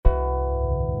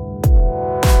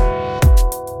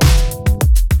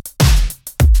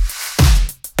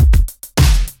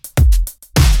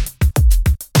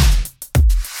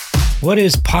What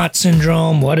is POTS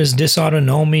syndrome? What is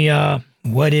dysautonomia?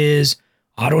 What is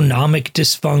autonomic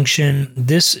dysfunction?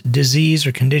 This disease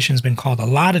or condition has been called a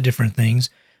lot of different things.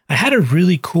 I had a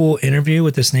really cool interview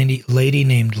with this lady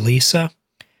named Lisa.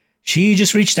 She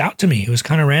just reached out to me. It was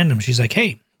kind of random. She's like,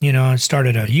 hey, I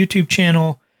started a YouTube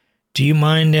channel. Do you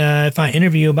mind if I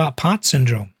interview you about POTS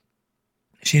syndrome?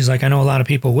 She's like, I know a lot of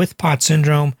people with POTS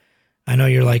syndrome. I know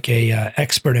you're like a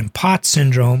expert in POTS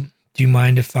syndrome. Do you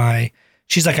mind if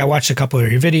she's like, I watched a couple of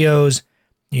your videos.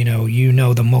 You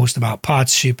know the most about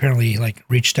POTS. She apparently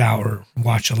reached out or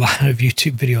watched a lot of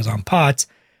YouTube videos on POTS.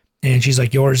 And she's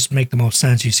like, yours make the most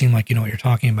sense. You seem like you know what you're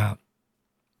talking about.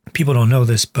 People don't know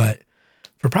this, but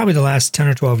for probably the last 10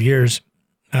 or 12 years,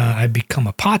 I've become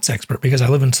a POTS expert because I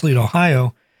live in Toledo,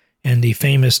 Ohio, and the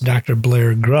famous Dr.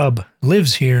 Blair Grubb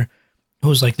lives here,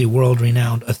 who's like the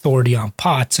world-renowned authority on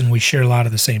POTS, and we share a lot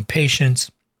of the same patients.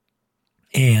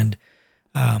 And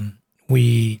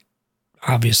we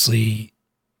obviously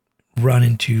run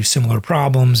into similar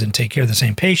problems and take care of the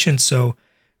same patients, so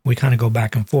we kind of go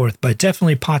back and forth. But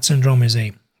definitely POTS syndrome is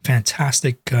a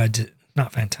fantastic,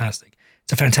 not fantastic,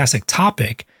 it's a fantastic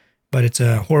topic, but it's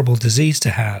a horrible disease to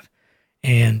have.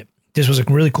 And this was a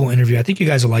really cool interview. I think you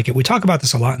guys will like it. We talk about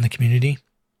this a lot in the community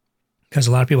because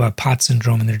a lot of people have POTS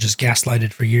syndrome and they're just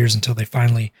gaslighted for years until they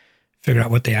finally figure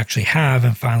out what they actually have,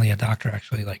 and finally a doctor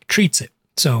actually treats it.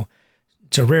 So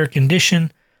it's a rare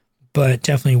condition, but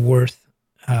definitely worth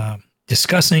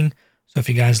discussing. So if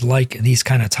you guys like these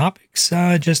kind of topics,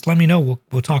 just let me know.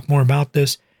 We'll talk more about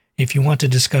this. If you want to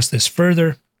discuss this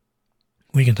further,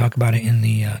 we can talk about it in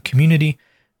the community.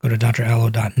 Go to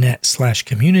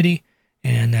drallo.net/community,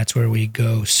 and that's where we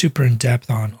go super in depth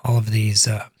on all of these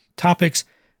topics.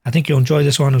 I think you'll enjoy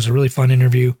this one. It was a really fun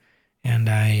interview, and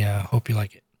I hope you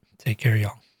like it. Take care,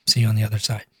 y'all. See you on the other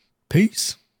side.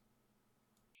 Peace.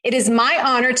 It is my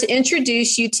honor to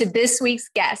introduce you to this week's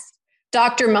guest,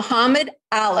 Dr. Muhammad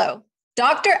Allo.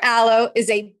 Dr. Allo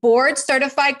is a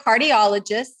board-certified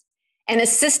cardiologist, an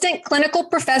assistant clinical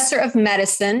professor of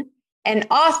medicine, an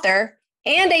author,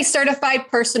 and a certified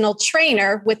personal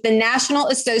trainer with the National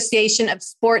Association of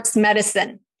Sports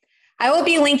Medicine. I will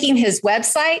be linking his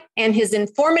website and his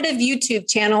informative YouTube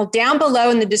channel down below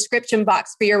in the description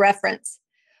box for your reference.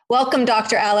 Welcome,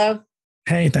 Dr. Allo.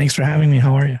 Hey, thanks for having me.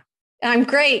 How are you? I'm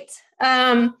great.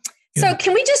 So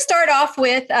can we just start off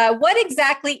with what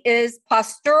exactly is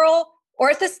postural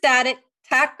orthostatic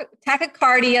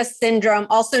tachycardia syndrome,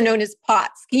 also known as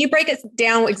POTS? Can you break it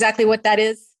down exactly what that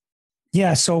is?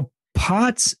 Yeah, so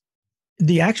POTS,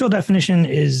 the actual definition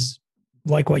is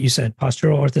like what you said,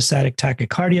 postural orthostatic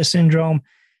tachycardia syndrome.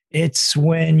 It's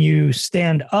when you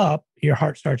stand up, your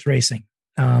heart starts racing,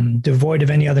 devoid of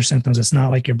any other symptoms. It's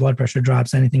not like your blood pressure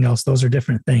drops, anything else. Those are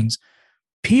different things.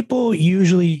 People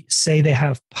usually say they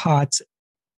have POTS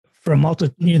for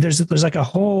there's like a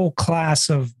whole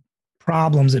class of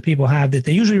problems that people have that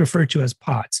they usually refer to as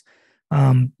POTS.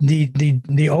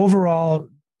 The overall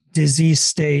disease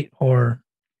state or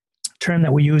term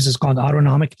that we use is called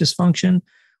autonomic dysfunction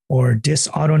or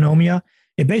dysautonomia.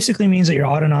 It basically means that your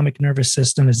autonomic nervous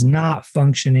system is not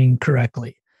functioning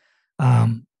correctly.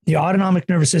 The autonomic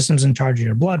nervous system is in charge of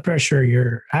your blood pressure,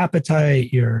 your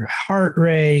appetite, your heart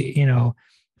rate,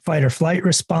 fight or flight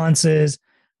responses.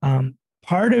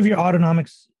 Part of your autonomic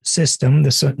system,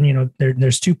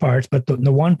 there's two parts, but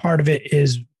the one part of it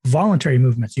is voluntary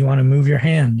movements. You want to move your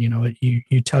hand,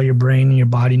 you tell your brain and your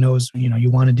body knows,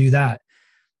 you want to do that.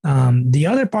 The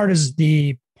other part is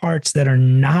the parts that are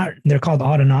not, they're called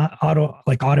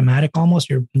automatic almost,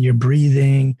 your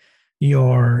breathing,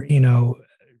 your,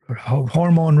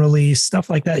 hormone release, stuff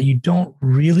like that. You don't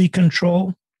really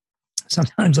control.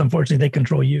 Sometimes, unfortunately, they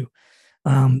control you.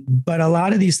 But a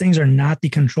lot of these things are not the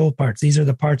control parts. These are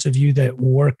the parts of you that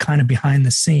work kind of behind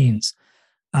the scenes.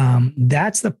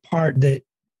 That's the part that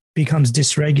becomes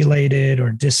dysregulated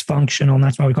or dysfunctional. And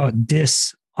that's why we call it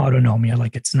dysautonomia,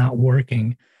 like it's not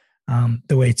working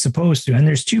the way it's supposed to. And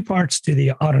there's two parts to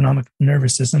the autonomic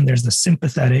nervous system. There's the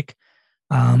sympathetic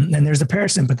and there's the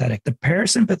parasympathetic. The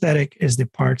parasympathetic is the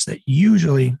parts that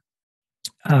usually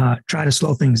try to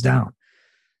slow things down.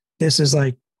 This is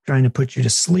like trying to put you to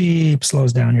sleep,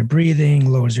 slows down your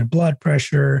breathing, lowers your blood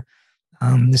pressure.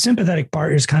 The sympathetic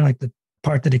part is kind of like the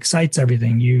part that excites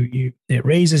everything. It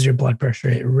raises your blood pressure.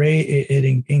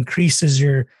 It increases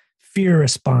your fear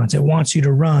response. It wants you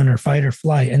to run or fight or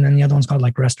flight. And then the other one's called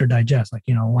like rest or digest,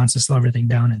 wants to slow everything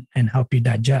down and help you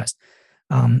digest.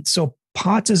 So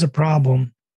POTS is a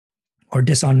problem, or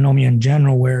dysautonomia in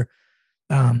general, where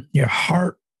your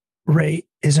heart rate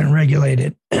isn't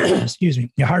regulated. Excuse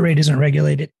me. Your heart rate isn't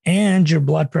regulated and your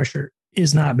blood pressure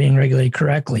is not being regulated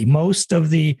correctly. Most of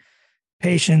the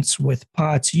patients with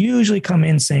POTS usually come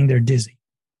in saying they're dizzy.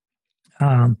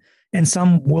 And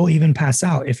some will even pass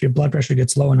out. If your blood pressure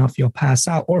gets low enough, you'll pass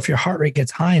out. Or if your heart rate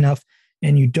gets high enough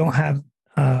and you don't have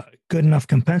good enough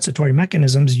compensatory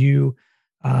mechanisms, you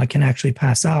can actually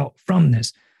pass out from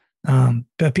this.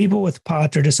 But people with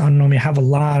POTS or dysautonomia have a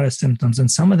lot of symptoms, and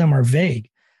some of them are vague.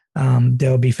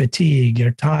 They'll be fatigued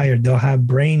or tired. They'll have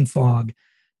brain fog.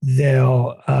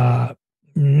 They'll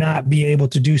not be able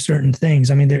to do certain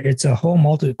things. I mean, it's a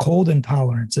whole cold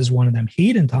intolerance is one of them,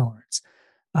 heat intolerance.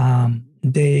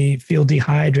 They feel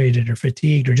dehydrated or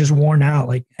fatigued or just worn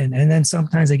out. And then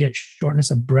sometimes they get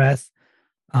shortness of breath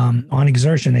on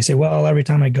exertion. They say, well, every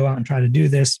time I go out and try to do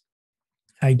this,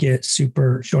 I get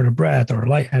super short of breath or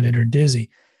lightheaded or dizzy.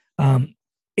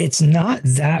 It's not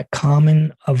that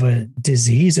common of a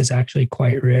disease. It's actually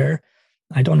quite rare.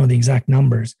 I don't know the exact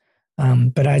numbers,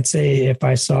 but I'd say if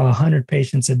I saw 100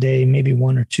 patients a day, maybe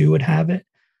 1 or 2 would have it.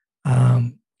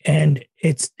 And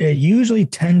it's usually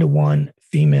 10-to-1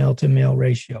 female to male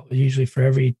ratio. Usually for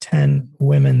every 10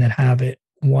 women that have it,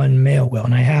 1 male will.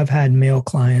 And I have had male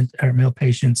clients or male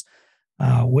patients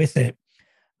with it.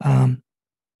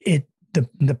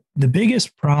 The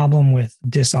biggest problem with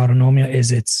dysautonomia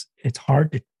is it's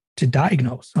hard to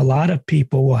diagnose. A lot of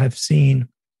people will have seen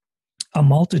a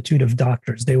multitude of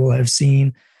doctors. They will have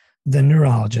seen the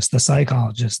neurologist, the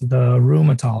psychologist, the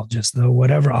rheumatologist, the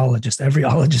whateverologist, every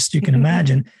ologist you can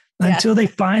imagine, until they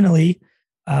finally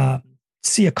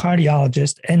see a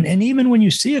cardiologist. And even when you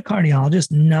see a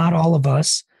cardiologist, not all of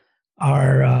us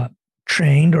are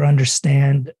trained or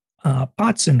understand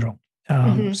POTS syndrome.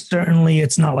 Certainly,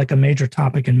 it's not like a major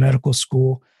topic in medical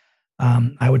school.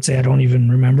 I would say I don't even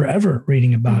remember ever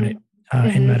reading about it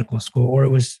in medical school, or it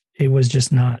was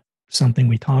just not something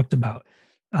we talked about.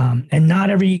 And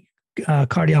not every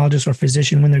cardiologist or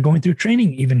physician, when they're going through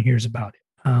training, even hears about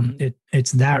it.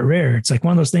 It's that rare. It's like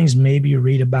one of those things maybe you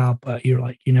read about, but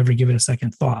you never give it a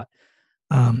second thought.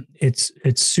 It's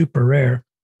super rare.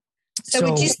 So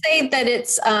would you say that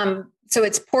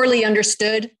it's poorly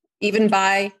understood even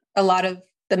by a lot of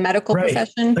the medical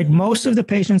profession? Like most of the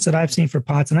patients that I've seen for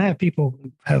POTS, and I have people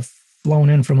have flown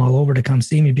in from all over to come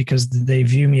see me because they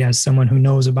view me as someone who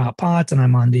knows about POTS, and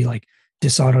I'm on the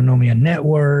Dysautonomia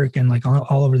network and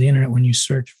all over the internet. When you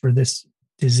search for this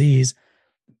disease,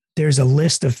 there's a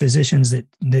list of physicians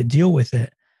that deal with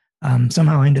it.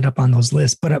 Somehow I ended up on those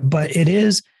lists, but it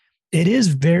is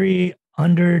very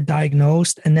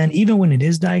underdiagnosed. And then even when it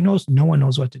is diagnosed, no one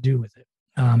knows what to do with it.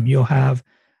 You'll have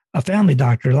a family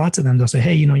doctor, lots of them, they'll say,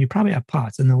 hey, you probably have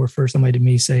POTS. And they'll refer somebody to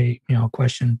me, say,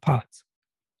 question POTS.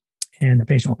 And the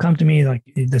patient will come to me,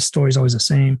 the story's always the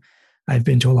same. I've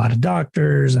been to a lot of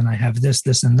doctors and I have this,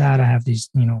 and that. I have these,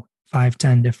 5,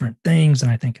 10 different things. And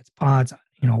I think it's POTS.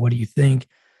 What do you think?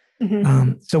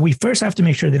 So we first have to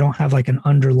make sure they don't have an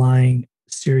underlying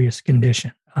serious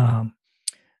condition,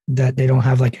 that they don't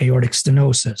have aortic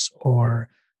stenosis or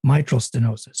mitral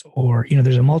stenosis, or,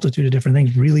 there's a multitude of different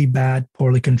things, really bad,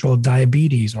 poorly controlled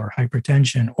diabetes or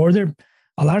hypertension, or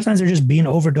a lot of times they're just being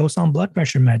overdosed on blood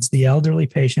pressure meds. The elderly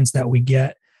patients that we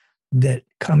get that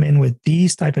come in with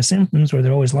these type of symptoms where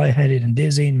they're always lightheaded and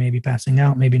dizzy and maybe passing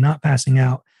out, maybe not passing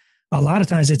out. A lot of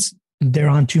times they're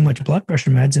on too much blood pressure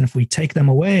meds. And if we take them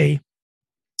away,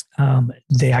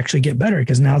 they actually get better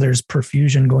because now there's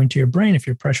perfusion going to your brain. If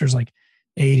your pressure is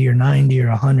 80 or 90 or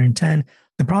 110,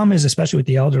 the problem is, especially with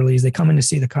the elderly, is they come in to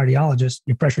see the cardiologist,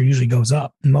 your pressure usually goes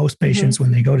up. Most patients,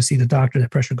 when they go to see the doctor, their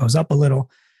pressure goes up a little.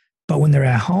 But when they're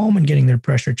at home and getting their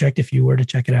pressure checked, if you were to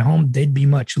check it at home, they'd be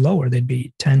much lower. They'd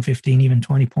be 10, 15, even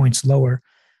 20 points lower.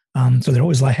 So they're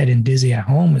always lightheaded and dizzy at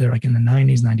home. They're in the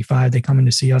 90s, 95. They come in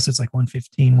to see us, it's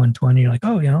 115, 120. You're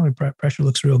oh, their pressure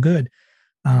looks real good.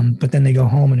 But then they go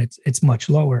home and it's much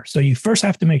lower. So you first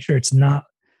have to make sure it's not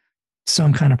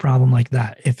some kind of problem like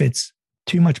that. If it's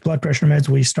too much blood pressure meds,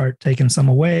 we start taking some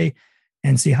away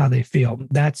and see how they feel.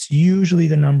 That's usually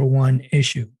the number one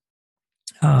issue,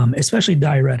 especially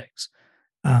diuretics,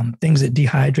 things that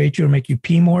dehydrate you or make you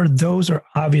pee more. Those are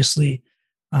obviously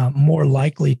more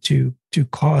likely to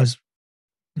cause,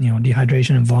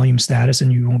 dehydration and volume status,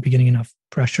 and you won't be getting enough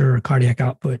pressure or cardiac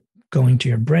output going to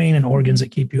your brain and organs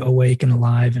that keep you awake and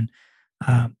alive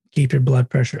and keep your blood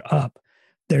pressure up.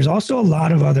 There's also a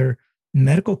lot of other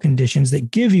medical conditions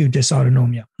that give you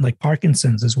dysautonomia, like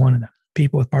Parkinson's is one of them.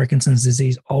 People with Parkinson's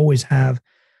disease always have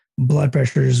blood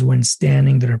pressures when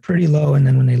standing that are pretty low, and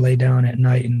then when they lay down at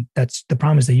night, and that's the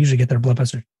problem, is they usually get their blood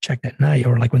pressure checked at night,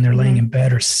 or when they're laying in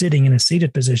bed or sitting in a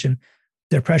seated position,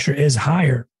 their pressure is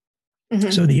higher.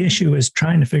 So the issue is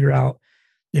trying to figure out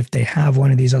if they have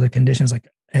one of these other conditions, like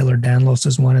Ehlers-Danlos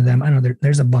is one of them. I know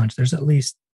there's a bunch. There's at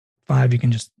least 5 you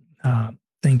can just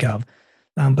think of.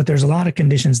 But there's a lot of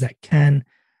conditions that can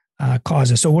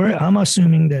cause it. So I'm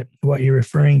assuming that what you're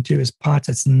referring to is POTS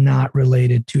that's not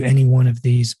related to any one of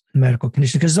these medical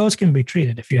conditions, because those can be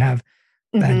treated. If you have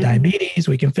bad diabetes,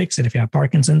 we can fix it. If you have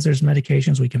Parkinson's, there's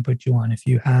medications we can put you on. If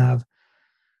you're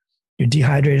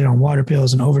dehydrated on water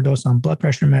pills and overdose on blood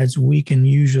pressure meds, we can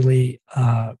usually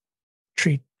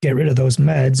get rid of those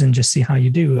meds and just see how you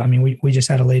do. I mean, we just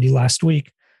had a lady last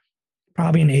week,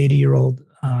 probably an 80-year-old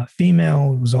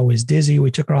female, was always dizzy.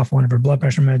 We took her off one of her blood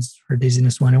pressure meds. Her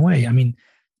dizziness went away. I mean,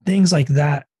 things like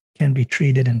that can be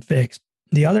treated and fixed.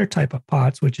 The other type of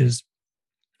POTS,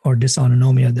 or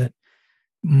dysautonomia, that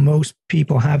most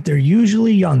people have, they're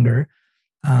usually younger.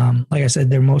 Like I said,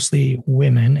 they're mostly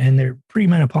women, and they're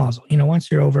premenopausal.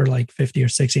 Once you're over like 50 or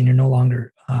 60 and you're no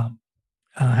longer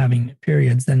having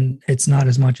periods, then it's not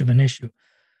as much of an issue.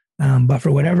 But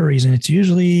for whatever reason, it's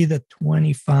usually the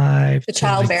 25. The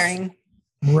childbearing.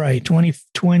 Right.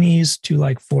 20s to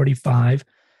like 45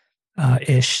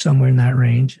 ish, somewhere in that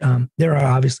range. There are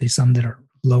obviously some that are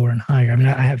lower and higher. I mean,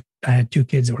 I had two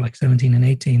kids that were like 17 and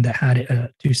 18 that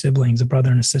had two siblings, a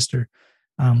brother and a sister.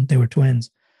 They were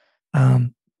twins.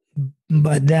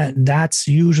 But that's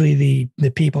usually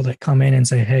the people that come in and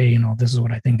say, hey, this is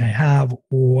what I think I have.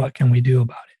 What can we do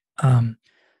about it?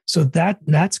 So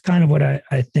that's kind of what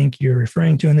I think you're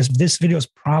referring to. And this video is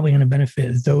probably going to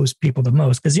benefit those people the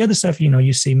most, because the other stuff,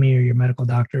 you see me or your medical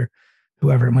doctor,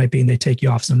 whoever it might be, and they take you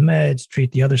off some meds,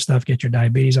 treat the other stuff, get your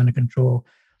diabetes under control,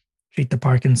 treat the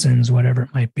Parkinson's, whatever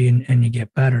it might be, and you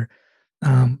get better.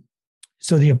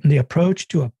 So the approach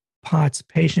to a POTS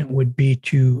patient would be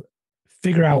to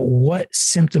figure out what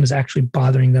symptom is actually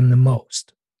bothering them the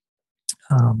most.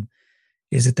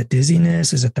 Is it the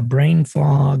dizziness? Is it the brain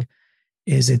fog?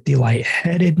 Is it the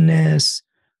lightheadedness?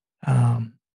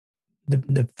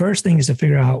 The first thing is to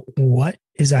figure out what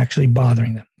is actually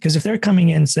bothering them. Because if they're coming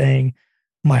in saying,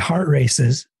 my heart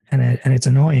races and it's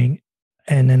annoying,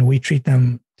 and then we treat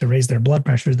them to raise their blood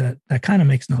pressure, that kind of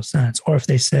makes no sense. Or if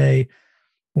they say,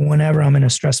 whenever I'm in a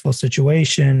stressful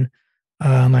situation,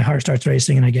 my heart starts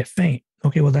racing and I get faint.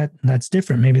 Okay, well, that's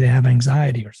different. Maybe they have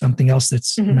anxiety or something else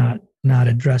that's not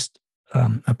addressed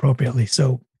appropriately.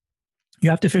 So you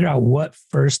have to figure out what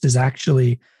first is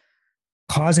actually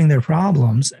causing their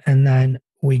problems, and then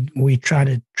we try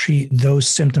to treat those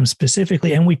symptoms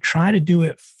specifically, and we try to do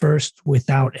it first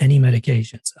without any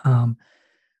medications.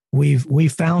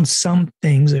 We've found some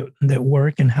things that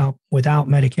work and help without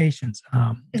medications.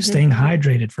 Staying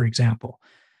hydrated, for example.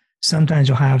 Sometimes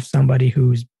you'll have somebody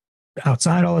who's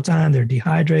outside all the time, they're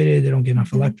dehydrated, they don't get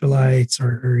enough electrolytes,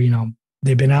 or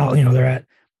they've been out,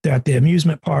 they're at the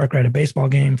amusement park or at a baseball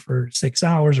game for 6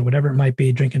 hours or whatever it might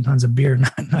be, drinking tons of beer,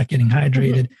 not getting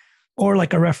hydrated. Or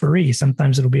like a referee.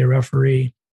 Sometimes it'll be a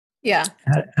referee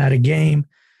at a game,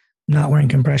 not wearing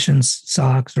compression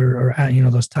socks or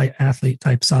those tight athlete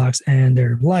type socks, and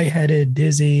they're lightheaded,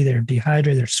 dizzy, they're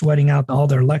dehydrated, they're sweating out all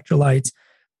their electrolytes,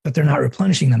 but they're not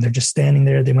replenishing them. They're just standing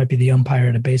there. They might be the umpire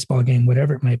at a baseball game,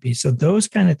 whatever it might be. So those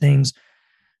kind of things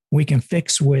we can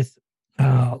fix with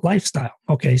lifestyle.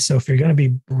 Okay, so if you're going to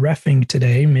be reffing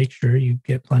today, make sure you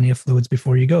get plenty of fluids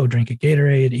before you go. Drink a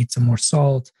Gatorade, eat some more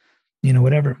salt,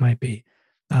 whatever it might be.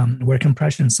 Wear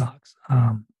compression socks.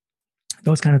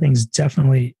 Those kind of things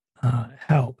definitely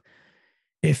help.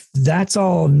 If that's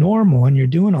all normal and you're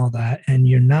doing all that and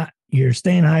you're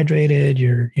staying hydrated,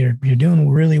 you're doing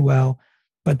really well,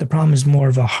 but the problem is more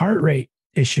of a heart rate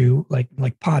issue,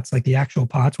 like POTS, like the actual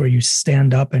POTS, where you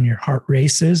stand up and your heart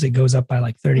races, it goes up by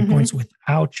like 30 points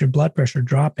without your blood pressure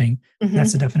dropping.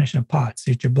 That's the definition of POTS.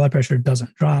 If your blood pressure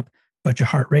doesn't drop, but your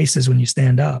heart races when you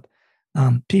stand up.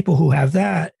 People who have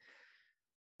that,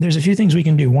 there's a few things we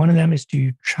can do. One of them is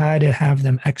to try to have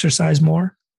them exercise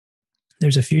more.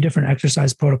 There's a few different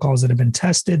exercise protocols that have been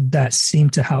tested that seem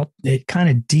to help. It kind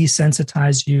of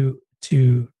desensitizes you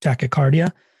to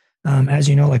tachycardia. As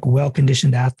you know, like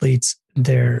well-conditioned athletes,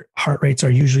 their heart rates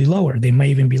are usually lower. They may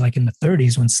even be like in the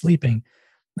 30s when sleeping.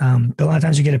 But a lot of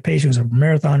times you get a patient who's a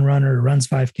marathon runner, runs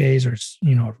 5Ks,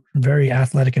 or very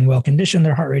athletic and well-conditioned.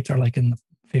 Their heart rates are like in the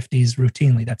 50s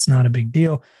routinely. That's not a big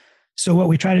deal. So what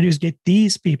we try to do is get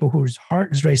these people whose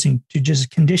heart is racing to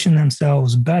just condition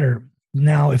themselves better.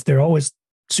 Now, if they're always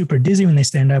super dizzy when they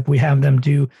stand up, we have them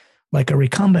do like a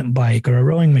recumbent bike or a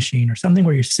rowing machine or something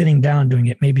where you're sitting down doing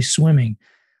it, maybe swimming.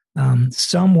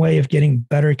 Some way of getting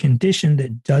better conditioned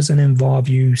that doesn't involve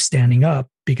you standing up,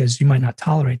 because you might not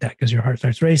tolerate that because your heart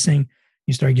starts racing.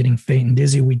 You start getting faint and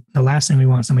dizzy. The last thing we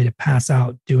want is somebody to pass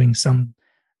out doing some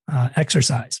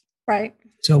exercise. Right.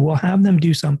 So we'll have them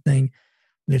do something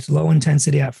It's low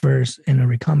intensity at first in a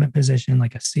recumbent position,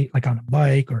 like a seat, like on a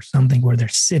bike or something where they're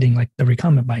sitting, like the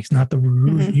recumbent bikes, not the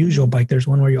usual bike. There's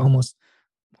one where you're almost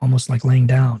like laying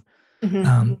down.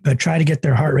 But try to get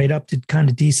their heart rate up to kind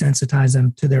of desensitize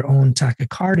them to their own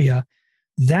tachycardia.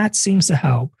 That seems to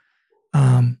help.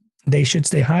 They should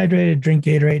stay hydrated, drink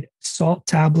Gatorade. Salt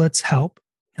tablets help.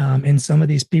 In some of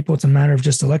these people, it's a matter of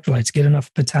just electrolytes. Get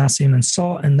enough potassium and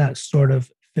salt, and that sort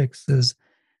of fixes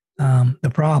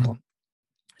the problem.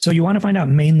 So you want to find out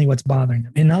mainly what's bothering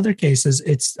them. In other cases,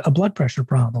 it's a blood pressure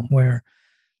problem where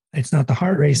it's not the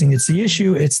heart racing, it's the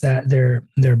issue. It's that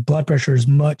their blood pressure is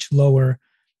much lower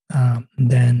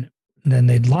than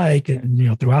they'd like,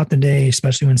 throughout the day,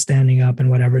 especially when standing up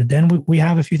and whatever. Then we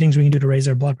have a few things we can do to raise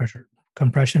their blood pressure.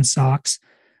 Compression socks.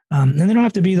 And they don't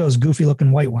have to be those goofy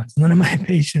looking white ones. None of my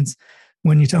patients,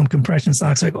 when you tell them compression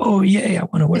socks, like, oh, yay, I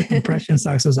want to wear compression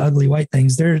socks, those ugly white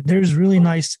things. There's really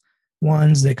nice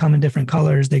ones that come in different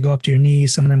colors. They go up to your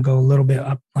knees. Some of them go a little bit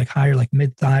up, like higher, like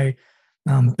mid-thigh.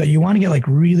 But you want to get like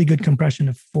really good compression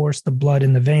to force the blood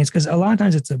in the veins, because a lot of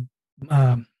times it's a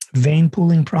vein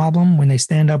pooling problem. When they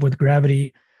stand up with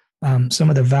gravity, some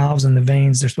of the valves in the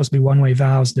veins, they're supposed to be one-way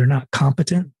valves. They're not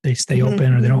competent. They stay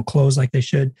open or they don't close like they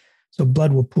should. So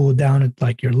blood will pool down at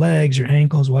like your legs, your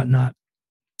ankles, whatnot.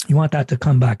 You want that to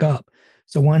come back up.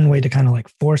 So one way to kind of like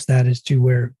force that is to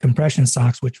wear compression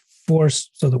socks, which force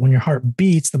so that when your heart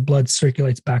beats, the blood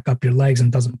circulates back up your legs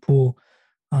and doesn't pool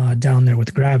down there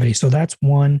with gravity. So that's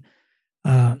one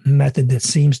method that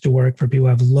seems to work for people who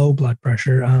have low blood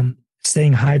pressure.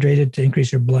 Staying hydrated to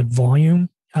increase your blood volume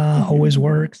always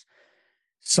works.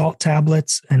 Salt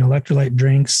tablets and electrolyte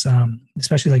drinks,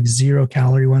 especially like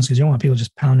 0-calorie ones, because you don't want people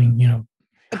just pounding,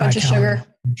 a bunch of sugar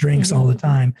drinks all the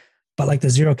time. But like the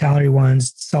 0-calorie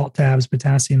ones, salt tabs,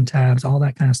 potassium tabs, all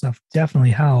that kind of stuff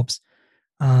definitely helps.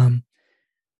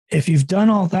 If you've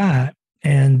done all that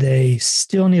and they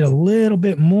still need a little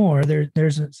bit more,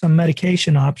 there's some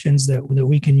medication options that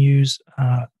we can use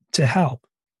to help.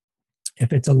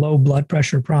 If it's a low blood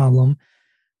pressure problem,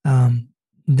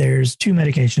 there's two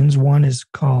medications. One is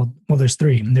there's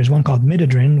three. There's one called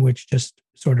midodrine, which just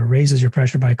sort of raises your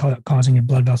pressure by causing your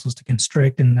blood vessels to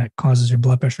constrict, and that causes your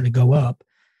blood pressure to go up.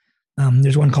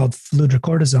 There's one called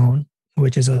fludrocortisone,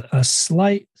 which is a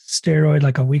slight steroid,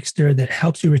 like a weak steroid that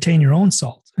helps you retain your own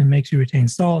salt and makes you retain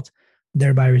salt,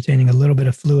 thereby retaining a little bit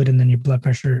of fluid, and then your blood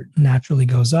pressure naturally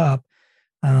goes up.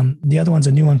 The other one's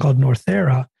a new one called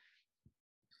Northera,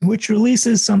 which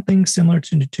releases something similar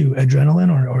to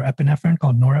adrenaline or epinephrine,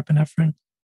 called norepinephrine.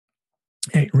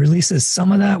 It releases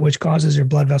some of that, which causes your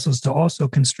blood vessels to also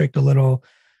constrict a little,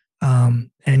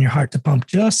 and your heart to pump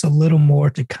just a little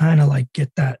more to kind of like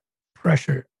get that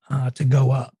pressure to go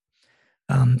up.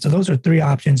 So those are three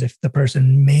options if the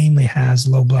person mainly has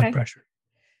low blood pressure.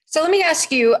 So let me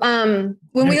ask you, when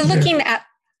we're looking at,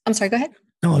 I'm sorry, go ahead.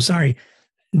 No, sorry.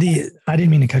 I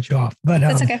didn't mean to cut you off, but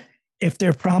that's okay. If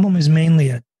their problem is mainly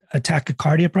a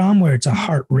tachycardia problem, where it's a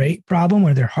heart rate problem,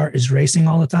 where their heart is racing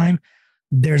all the time,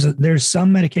 there's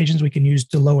some medications we can use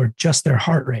to lower just their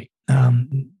heart rate.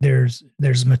 There's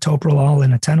metoprolol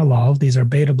and atenolol. These are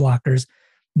beta blockers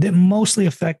that mostly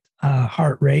affect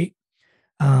heart rate.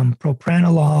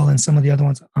 Propranolol and some of the other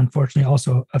ones, unfortunately,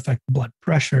 also affect blood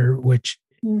pressure, which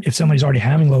if somebody's already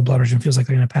having low blood pressure and feels like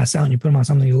they're going to pass out, and you put them on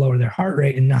something to lower their heart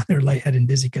rate, and now they're lightheaded and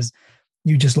dizzy because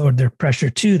you just lowered their pressure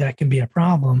too, that can be a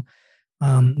problem.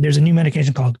 There's a new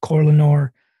medication called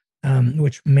Corlinor,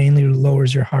 which mainly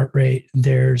lowers your heart rate.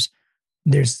 There's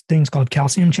things called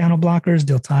calcium channel blockers,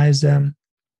 diltiazem,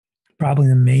 probably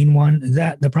the main one.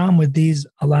 The problem with these,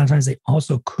 a lot of times they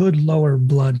also could lower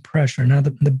blood pressure. Now,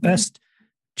 the best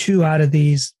two out of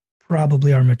these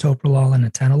probably are metoprolol and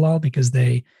atenolol, because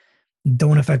they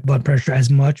don't affect blood pressure as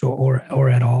much or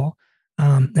at all.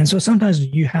 And so sometimes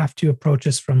you have to approach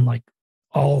this from like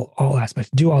all aspects.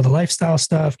 Do all the lifestyle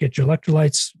stuff, get your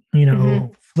electrolytes,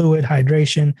 fluid,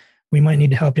 hydration. We might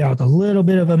need to help you out with a little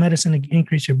bit of a medicine to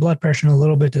increase your blood pressure and a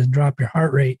little bit to drop your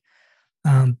heart rate.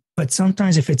 But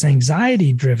sometimes if it's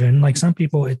anxiety driven, like some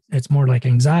people, it's more like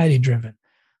anxiety driven.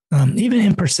 Even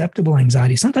imperceptible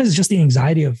anxiety. Sometimes it's just the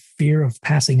anxiety of fear of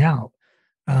passing out,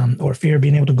 or fear of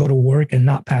being able to go to work and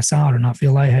not pass out or not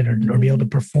feel lightheaded or be able to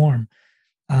perform.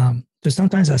 So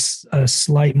sometimes a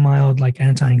slight mild like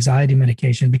anti-anxiety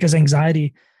medication, because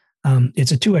anxiety,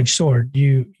 it's a two-edged sword.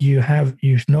 You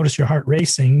notice your heart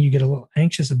racing, you get a little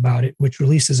anxious about it, which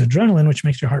releases adrenaline, which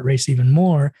makes your heart race even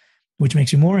more, which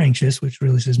makes you more anxious, which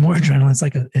releases more adrenaline.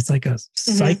 It's like a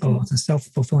cycle. It's a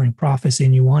self-fulfilling prophecy,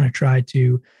 and you want to try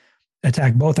to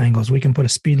attack both angles. We can put a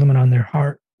speed limit on their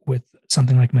heart with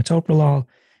something like metoprolol,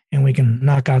 and we can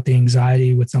knock out the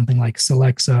anxiety with something like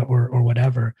Celexa or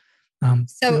whatever.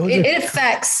 So it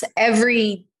affects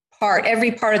every part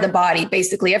of the body.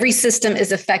 Basically, every system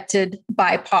is affected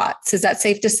by POTS. Is that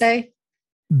safe to say?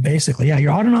 Basically, yeah.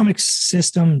 Your autonomic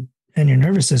system and your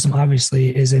nervous system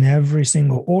obviously is in every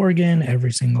single organ,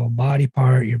 every single body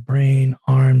part, your brain,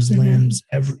 arms, limbs,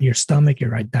 your stomach,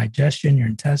 your digestion, your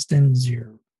intestines,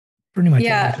 your pretty much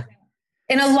everything.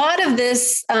 And a lot of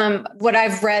this, what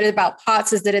I've read about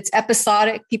POTS is that it's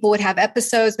episodic. People would have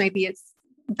episodes. Maybe it's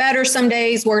better some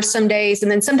days, worse some days. And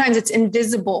then sometimes it's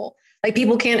invisible. Like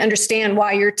people can't understand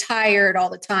why you're tired all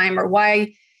the time or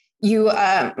why you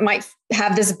might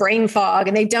have this brain fog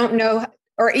and they don't know,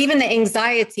 or even the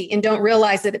anxiety and don't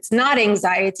realize that it's not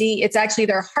anxiety. It's actually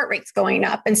their heart rate's going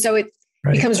up. And so it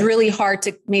becomes really hard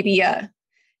to maybe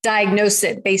diagnose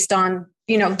it based on,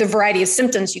 the variety of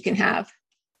symptoms you can have.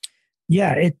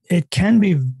 Yeah, it can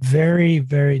be very,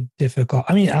 very difficult.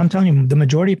 I mean, I'm telling you, the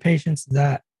majority of patients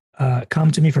that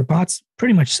come to me for POTS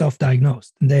pretty much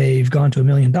self-diagnosed. They've gone to a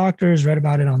million doctors, read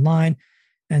about it online,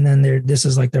 and then this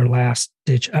is like their last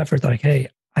ditch effort. Like, hey,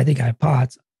 I think I have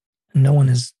POTS. No one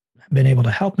has been able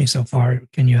to help me so far.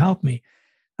 Can you help me?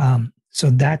 So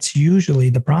that's usually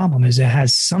the problem. Is it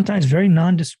has sometimes very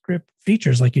nondescript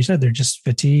features, like you said. They're just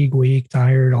fatigued, weak,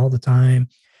 tired all the time,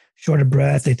 short of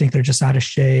breath. They think they're just out of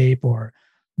shape, or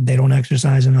they don't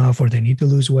exercise enough, or they need to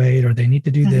lose weight, or they need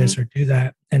to do this or do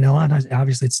that. And a lot of times,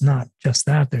 obviously, it's not just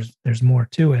that. There's more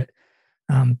to it.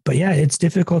 But yeah, it's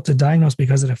difficult to diagnose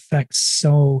because it affects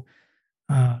so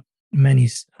many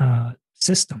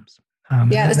systems.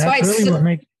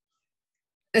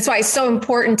 That's why it's so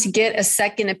important to get a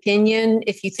second opinion.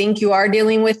 If you think you are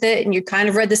dealing with it and you kind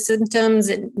of read the symptoms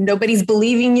and nobody's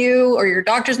believing you, or your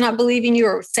doctor's not believing you,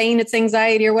 or saying it's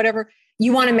anxiety or whatever,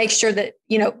 you want to make sure that,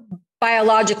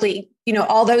 biologically,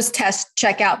 all those tests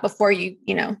check out before you,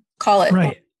 call it.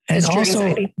 Right. And also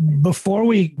anxiety. before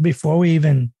we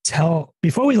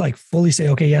like fully say,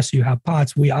 okay, yes, you have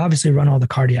POTS, we obviously run all the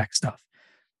cardiac stuff.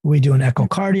 We do an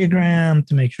echocardiogram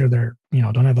to make sure they're,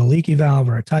 don't have a leaky valve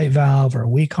or a tight valve or a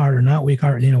weak heart or not weak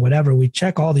heart, whatever. We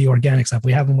check all the organic stuff.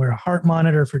 We have them wear a heart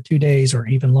monitor for 2 days or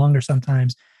even longer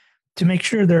sometimes to make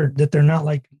sure that they're not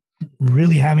like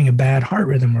really having a bad heart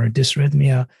rhythm or a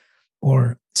dysrhythmia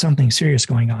or something serious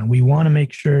going on. We want to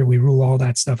make sure we rule all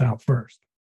that stuff out first.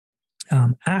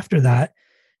 After that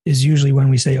is usually when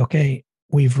we say, okay,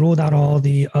 we've ruled out all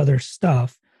the other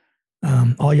stuff.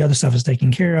 All the other stuff is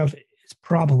taken care of. It's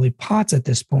probably POTS at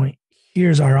this point.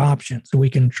 Here's our option. So we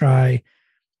can try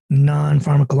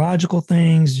non-pharmacological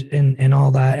things and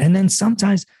all that. And then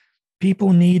sometimes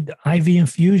people need IV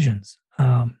infusions.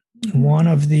 Some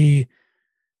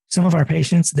of our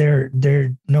patients, they're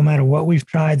no matter what we've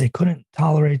tried, they couldn't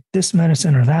tolerate this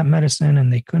medicine or that medicine,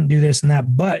 and they couldn't do this and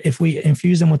that. But if we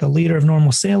infuse them with a liter of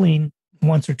normal saline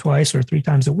once or twice or 3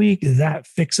 times a week, that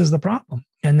fixes the problem.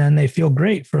 And then they feel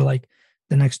great for like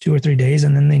the next 2 or 3 days,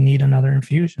 and then they need another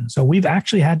infusion. So we've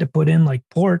actually had to put in like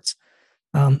ports,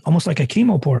 almost like a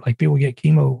chemo port. Like people get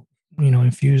chemo,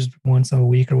 infused once a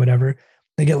week or whatever.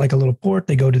 They get like a little port,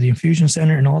 they go to the infusion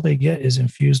center, and all they get is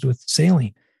infused with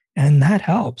saline. And that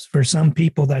helps for some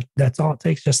people. That's all it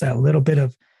takes, just that little bit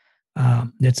of,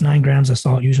 it's 9 grams of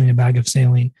salt, usually in a bag of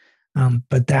saline.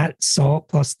 But that salt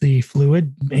plus the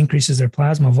fluid increases their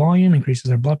plasma volume, increases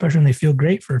their blood pressure, and they feel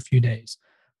great for a few days.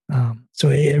 So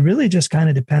it really just kind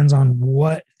of depends on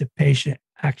what the patient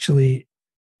actually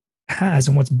has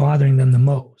and what's bothering them the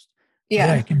most.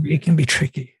 Yeah, it can be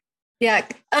tricky. Yeah.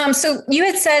 So you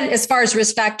had said, as far as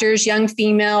risk factors, young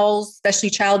females,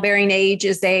 especially childbearing age,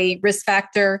 is a risk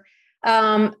factor.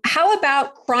 How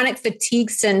about chronic fatigue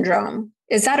syndrome?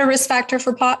 Is that a risk factor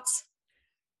for POTS?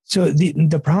 So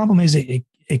the problem is it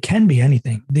can be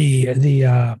anything.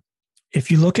 If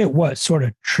you look at what sort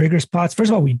of triggers POTS, first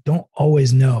of all, we don't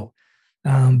always know,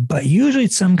 but usually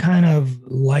it's some kind of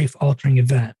life-altering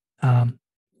event,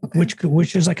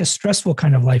 which is like a stressful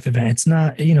kind of life event. It's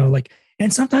not,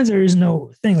 and sometimes there is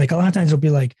no thing. Like a lot of times it'll be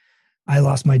like, I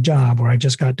lost my job, or I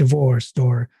just got divorced,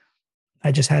 or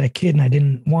I just had a kid and I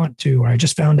didn't want to, or I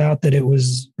just found out that it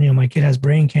was, my kid has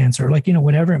brain cancer, or like,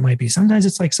 whatever it might be. Sometimes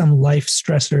it's like some life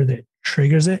stressor that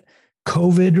triggers it.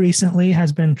 COVID recently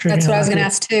has been triggering. That's what I was going to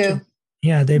ask too.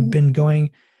 Yeah, they've been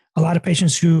going, a lot of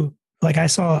patients who, like I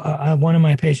saw one of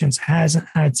my patients hasn't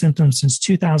had symptoms since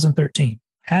 2013,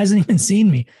 hasn't even seen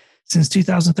me since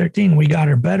 2013. We got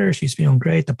her better. She's feeling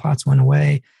great. The POTS went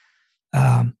away.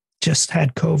 Just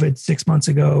had COVID 6 months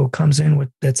ago, comes in with,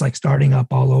 it's like starting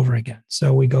up all over again.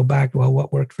 So we go back, well,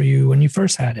 what worked for you when you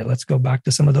first had it? Let's go back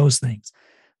to some of those things.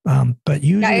 But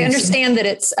usually I understand that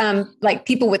it's like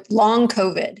people with long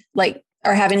COVID, like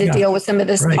are having to deal with some of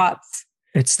this POTS.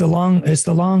 it's the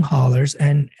long haulers,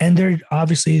 and they're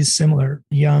obviously similar.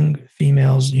 Young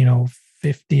females,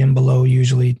 50 and below,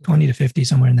 usually 20 to 50,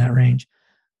 somewhere in that range.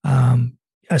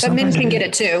 But men can get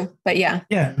it too. But yeah.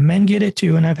 Yeah, men get it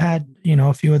too. And I've had,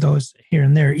 a few of those here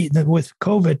and there. With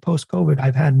COVID, post-COVID,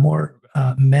 I've had more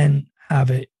men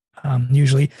have it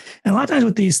usually. And a lot of times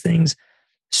with these things,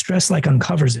 stress like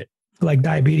uncovers it. Like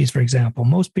diabetes, for example.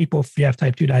 Most people, if you have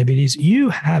type 2 diabetes, you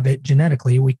have it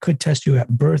genetically. We could test you at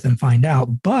birth and find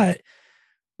out. But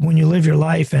when you live your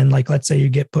life and like, let's say you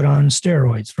get put on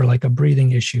steroids for like a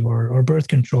breathing issue or birth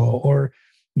control, or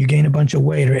you gain a bunch of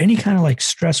weight or any kind of like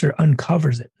stressor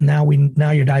uncovers it. Now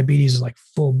your diabetes is like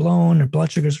full blown, or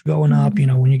blood sugars are going up.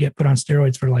 When you get put on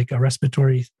steroids for like a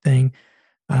respiratory thing,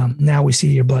 now we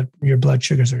see your blood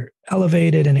sugars are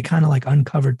elevated, and it kind of like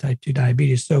uncovered type 2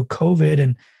 diabetes. So COVID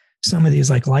and some of these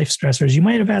like life stressors, you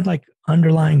might have had like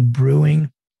underlying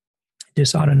brewing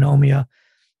dysautonomia.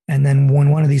 And then when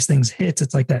one of these things hits,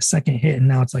 it's like that second hit, and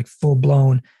now it's like full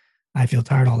blown. I feel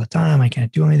tired all the time. I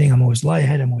can't do anything. I'm always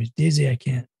lightheaded. I'm always dizzy. I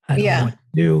don't know what to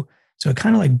do. So it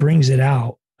kind of like brings it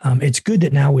out. It's good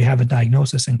that now we have a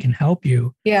diagnosis and can help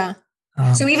you. Yeah.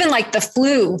 So even like the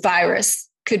flu virus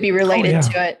could be related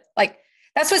to it. Like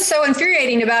that's what's so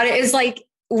infuriating about it is like,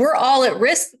 we're all at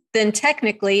risk then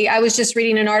technically. I was just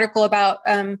reading an article about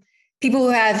people who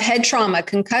have head trauma,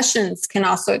 concussions can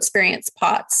also experience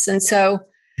POTS. And so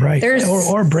there's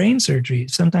or brain surgery.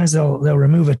 Sometimes they'll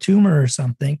remove a tumor or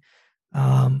something.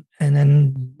 And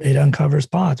then it uncovers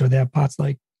POTS, or they have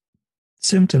POTS-like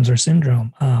symptoms or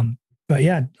syndrome. But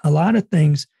yeah, a lot of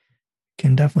things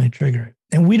can definitely trigger it.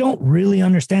 And we don't really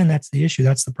understand that's the issue.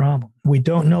 That's the problem. We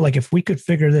don't know. Like if we could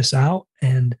figure this out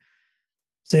and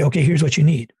say, okay, here's what you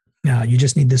need. You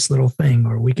just need this little thing,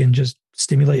 or we can just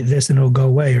stimulate this and it'll go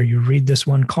away, or you read this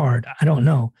one card. I don't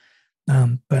know.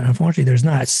 But unfortunately, there's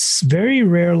not. Very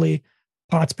rarely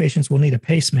POTS patients will need a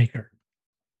pacemaker.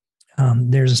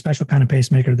 There's a special kind of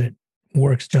pacemaker that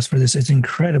works just for this. It's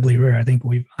incredibly rare. I think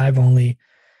I've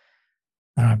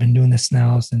been doing this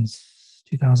now since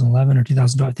 2011 or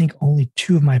 2012. I think only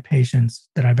 2 of my patients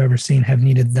that I've ever seen have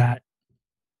needed that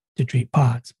to treat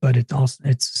POTS, but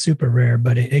it's super rare,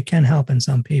 but it can help in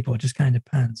some people. It just kind of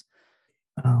depends.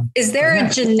 Is there a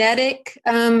genetic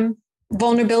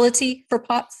vulnerability for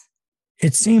POTS?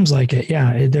 It seems like it.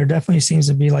 Yeah, there definitely seems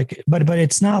to be like, but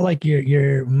it's not like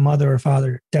your mother or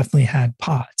father definitely had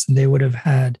POTS. They would have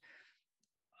had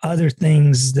other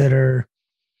things that are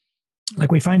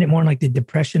like, we find it more in like the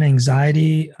depression,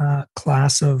 anxiety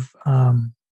class of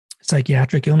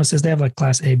psychiatric illnesses. They have like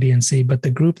class A, B, and C, but the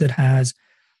group that has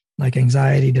like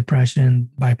anxiety,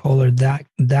 depression, bipolar,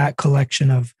 that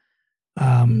collection of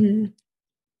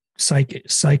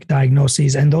psych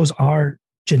diagnoses, and those are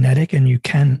genetic and you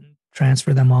can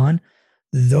transfer them on.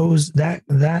 Those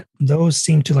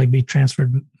seem to like be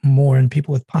transferred more, and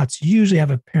people with POTS usually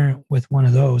have a parent with one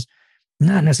of those.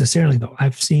 Not necessarily though.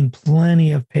 I've seen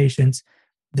plenty of patients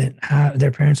that have their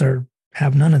parents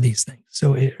have none of these things.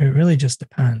 So it really just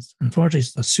depends. Unfortunately,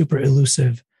 it's a super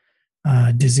elusive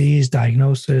disease,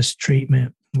 diagnosis,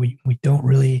 treatment. We don't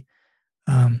really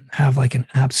have like an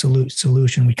absolute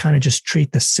solution. We kind of just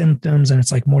treat the symptoms, and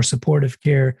it's like more supportive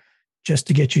care just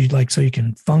to get you like, so you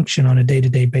can function on a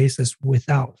day-to-day basis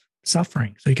without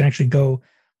suffering. So you can actually go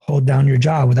hold down your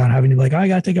job without having to be like, oh, I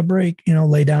got to take a break,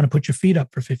 lay down and put your feet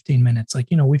up for 15 minutes. Like,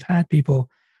 we've had people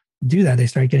do that. They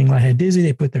start getting lightheaded, dizzy.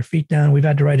 They put their feet down. We've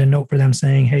had to write a note for them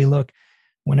saying, hey, look,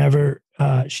 whenever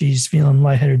she's feeling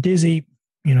lightheaded or dizzy,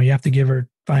 you have to give her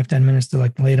 5-10 minutes to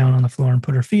like lay down on the floor and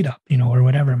put her feet up, or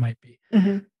whatever it might be.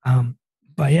 Mm-hmm.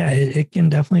 But yeah, it can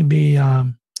definitely be,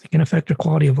 it can affect your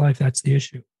quality of life. That's the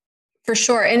issue. For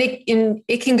sure. And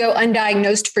it can go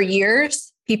undiagnosed for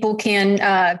years. People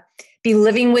can be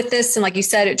living with this. And like you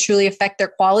said, it truly affect their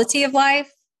quality of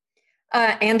life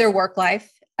and their work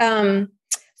life.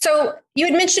 So you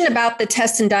had mentioned about the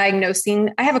test and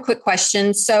diagnosing. I have a quick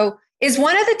question. So is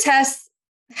one of the tests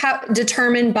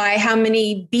determined by how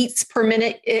many beats per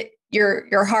minute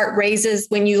your heart raises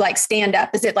when you like stand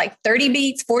up? Is it like 30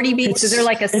 beats, 40 beats? Is there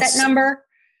like a set number?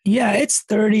 Yeah, it's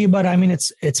 30, but I mean,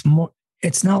 it's more.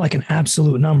 It's not like an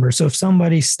absolute number. So if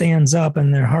somebody stands up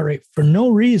and their heart rate for no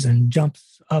reason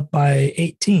jumps up by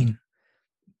 18,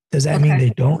 does that mean they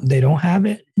don't have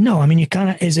it? No. I mean,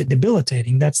 is it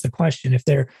debilitating? That's the question. If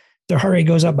their heart rate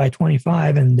goes up by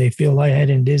 25 and they feel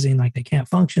lightheaded and dizzy and like they can't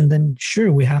function, then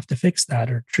sure, we have to fix that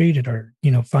or treat it or,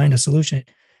 find a solution.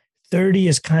 30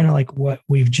 is kind of like what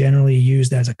we've generally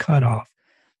used as a cutoff.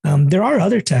 There are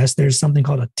other tests. There's something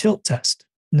called a tilt test.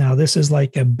 Now, this is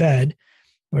like a bed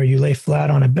where you lay flat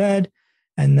on a bed,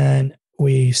 and then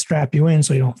we strap you in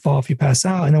so you don't fall if you pass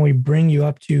out. And then we bring you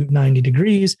up to 90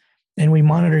 degrees and we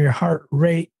monitor your heart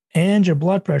rate and your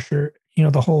blood pressure,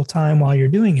 the whole time while you're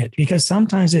doing it, because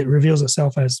sometimes it reveals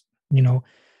itself as,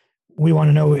 we want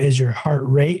to know, is your heart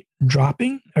rate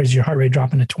dropping, or is your heart rate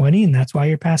dropping to 20? And that's why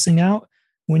you're passing out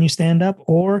when you stand up,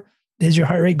 or is your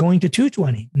heart rate going to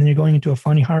 220 and then you're going into a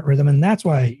funny heart rhythm and that's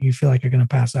why you feel like you're going to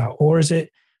pass out? Or is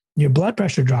it your blood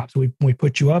pressure drops? We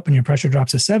put you up and your pressure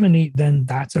drops to 70, then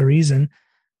that's a reason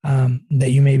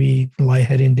that you may be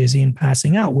lightheaded and dizzy and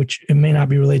passing out, which it may not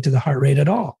be related to the heart rate at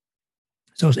all.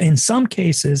 So in some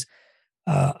cases,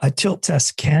 a tilt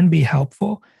test can be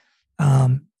helpful.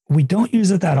 We don't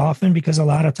use it that often because a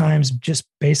lot of times, just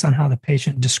based on how the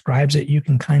patient describes it, you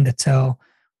can kind of tell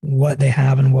what they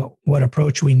have and what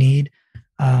approach we need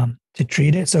to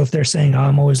treat it. So if they're saying,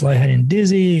 I'm always lightheaded and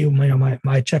dizzy,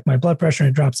 I check my blood pressure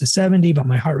and it drops to 70, but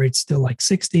my heart rate's still like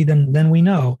 60, then we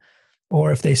know.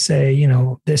 Or if they say,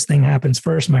 this thing happens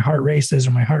first, my heart races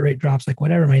or my heart rate drops, like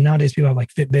whatever. Nowadays people have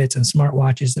like Fitbits and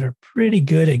smartwatches that are pretty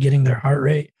good at getting their heart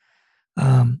rate.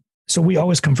 So we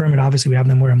always confirm it. Obviously, we have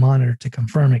them wear a monitor to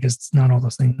confirm it because it's not all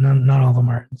those things. Not all of them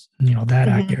are, that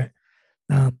accurate.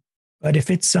 But if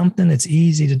it's something that's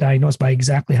easy to diagnose by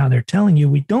exactly how they're telling you,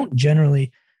 we don't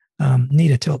generally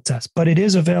need a tilt test. But it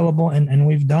is available, and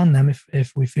we've done them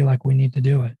if we feel like we need to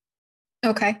do it.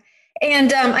 Okay.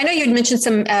 And I know you had mentioned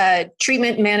some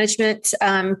treatment management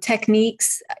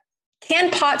techniques. Can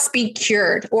POTS be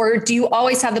cured, or do you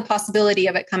always have the possibility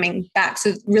of it coming back?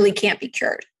 So it really can't be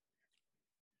cured.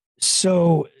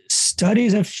 So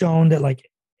studies have shown that like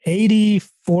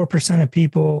 84% of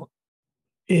people,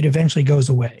 it eventually goes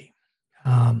away,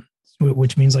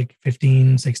 which means like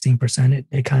 15, 16%,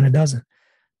 it kind of doesn't.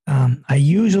 I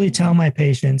usually tell my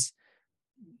patients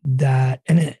that,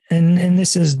 and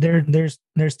this is, there's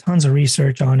tons of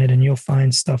research on it, and you'll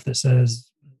find stuff that says,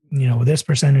 this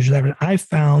percentage of that. I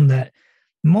found that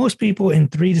most people in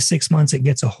 3 to 6 months, it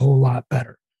gets a whole lot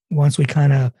better once we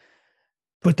kind of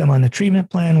put them on the treatment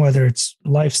plan, whether it's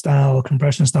lifestyle,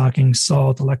 compression stockings,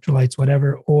 salt, electrolytes,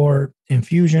 whatever, or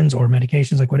infusions or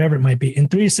medications, like whatever it might be. In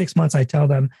 3 to 6 months, I tell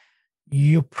them,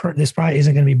 this probably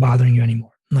isn't going to be bothering you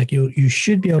anymore. Like you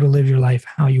should be able to live your life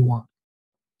how you want.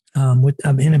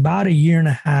 In about a year and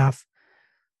a half,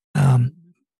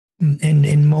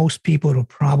 in most people, it'll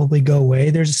probably go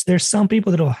away. There's some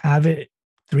people that'll have it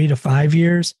 3 to 5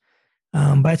 years.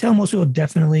 But I tell most people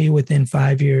definitely within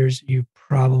 5 years, you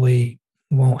probably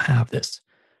won't have this.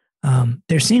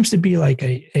 There seems to be like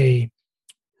a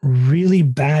really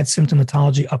bad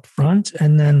symptomatology up front.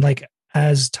 And then like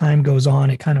as time goes on,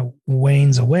 it kind of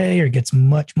wanes away or gets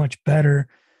much, much better.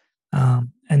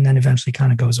 And then eventually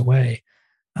kind of goes away.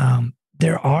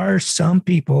 There are some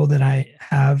people that I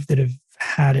have that have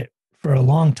had it for a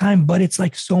long time, but it's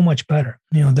like so much better.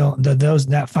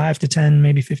 That 5 to 10,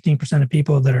 maybe 15% of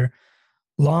people that are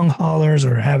long haulers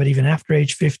or have it even after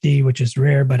age 50, which is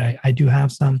rare, but I do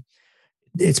have some.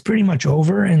 It's pretty much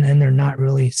over, and then they're not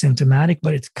really symptomatic,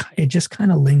 but it just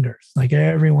kind of lingers. Like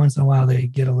every once in a while, they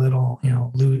get a little,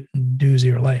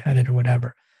 doozy or lightheaded or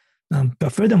whatever.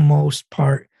 But for the most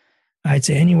part, I'd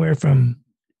say anywhere from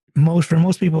for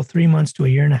most people, 3 months to a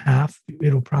year and a half,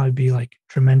 it'll probably be like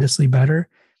tremendously better.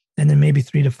 And then maybe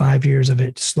 3 to 5 years of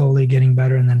it slowly getting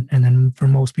better. And then for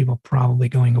most people, probably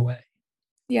going away.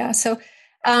 Yeah. So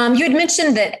you had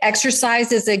mentioned that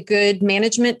exercise is a good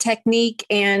management technique.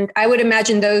 And I would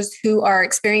imagine those who are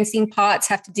experiencing POTS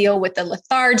have to deal with the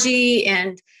lethargy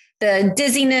and the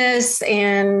dizziness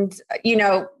and,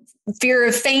 fear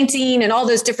of fainting and all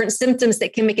those different symptoms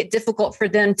that can make it difficult for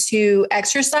them to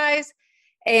exercise.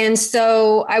 And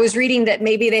so I was reading that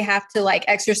maybe they have to like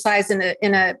exercise in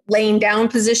a laying down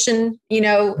position,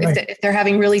 right, if they're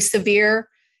having really severe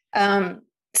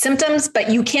symptoms,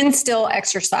 but you can still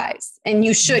exercise, and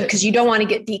you should, because you don't want to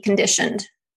get deconditioned.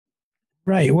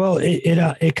 Right. Well,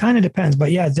 it kind of depends,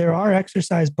 but yeah, there are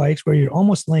exercise bikes where you're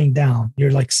almost laying down.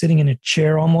 You're like sitting in a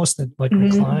chair almost that like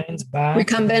reclines back.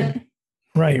 Recumbent.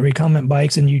 Right. Recumbent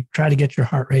bikes, and you try to get your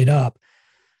heart rate up.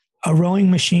 A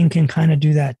rowing machine can kind of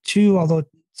do that too, although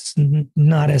it's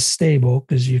not as stable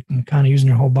because you can kind of using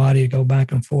your whole body to go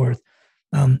back and forth.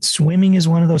 Swimming is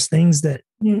one of those things that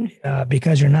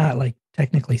because you're not like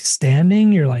technically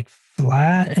standing, you're like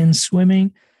flat and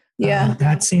swimming. Yeah.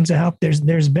 That seems to help.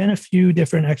 There's been a few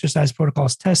different exercise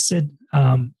protocols tested,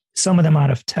 some of them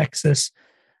out of Texas.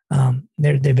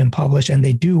 They've been published and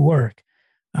they do work.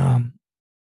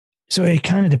 So it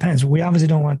kind of depends. We obviously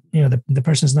don't want, the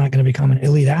person's not going to become an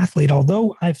elite athlete,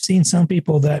 although I've seen some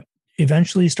people that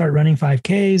eventually start running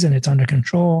 5Ks and it's under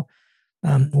control.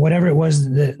 whatever it was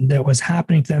that was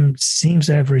happening to them seems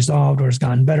to have resolved or has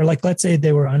gotten better. Like, let's say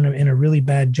they were in a really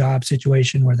bad job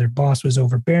situation where their boss was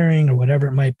overbearing or whatever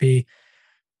it might be.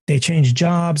 They change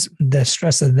jobs. The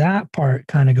stress of that part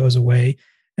kind of goes away.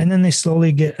 And then they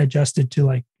slowly get adjusted to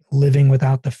like living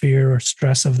without the fear or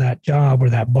stress of that job or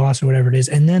that boss or whatever it is.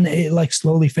 And then it like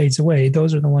slowly fades away.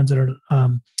 Those are the ones that are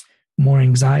more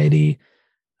anxiety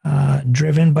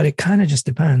driven, but it kind of just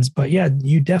depends. But yeah,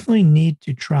 you definitely need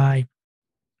to try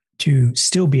to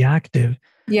still be active.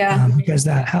 Yeah. Because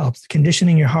that helps.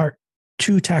 Conditioning your heart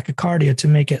to tachycardia to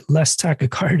make it less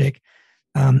tachycardic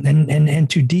and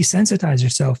to desensitize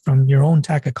yourself from your own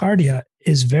tachycardia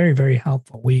is very, very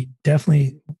helpful. We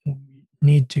definitely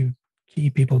need to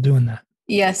keep people doing that.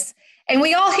 Yes. And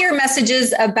we all hear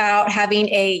messages about having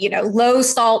a, low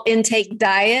salt intake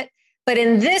diet, but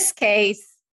in this case,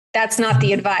 that's not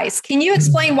the advice. Can you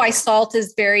explain why salt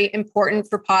is very important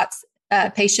for POTS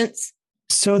patients?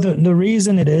 So the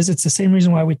reason it's the same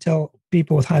reason why we tell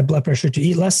people with high blood pressure to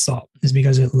eat less salt is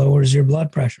because it lowers your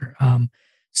blood pressure.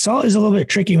 Salt is a little bit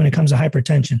tricky when it comes to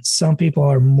hypertension. Some people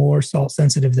are more salt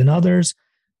sensitive than others.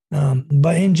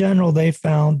 But in general, they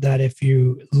found that if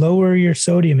you lower your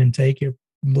sodium intake, your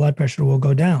blood pressure will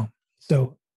go down.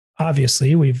 So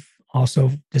obviously, we've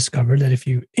also discovered that if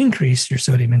you increase your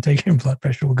sodium intake, your blood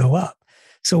pressure will go up.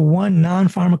 So one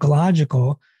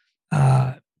non-pharmacological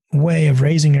way of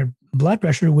raising your blood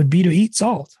pressure would be to eat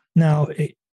salt. Now,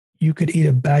 you could eat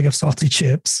a bag of salty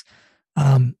chips,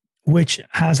 which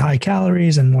has high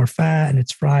calories and more fat, and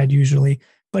it's fried usually.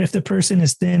 But if the person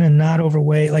is thin and not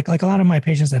overweight, like a lot of my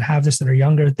patients that have this that are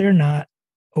younger, they're not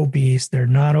obese, they're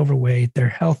not overweight, they're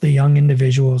healthy young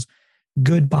individuals,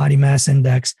 good body mass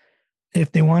index.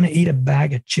 If they want to eat a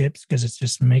bag of chips because it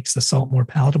just makes the salt more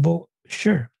palatable,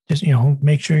 sure. Just,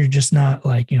 make sure you're just not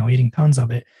like, eating tons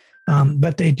of it.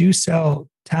 But they do sell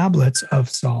tablets of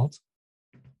salt.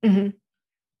 Mm-hmm.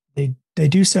 They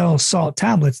do sell salt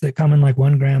tablets that come in like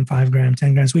 1 gram, 5 gram,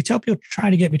 10 grams. We tell people try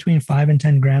to get between 5 and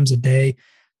 10 grams a day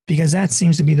because that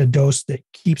seems to be the dose that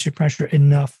keeps your pressure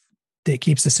enough that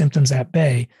keeps the symptoms at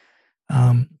bay.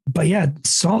 But yeah,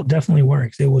 salt definitely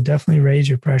works. It will definitely raise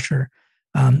your pressure.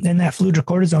 And that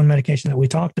fludrocortisone medication that we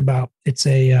talked about, it's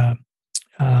a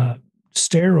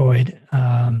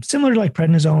steroid, similar to like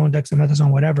prednisone,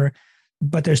 dexamethasone, whatever.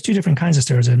 But there's two different kinds of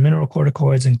steroids,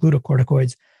 mineralocorticoids and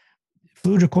glucocorticoids.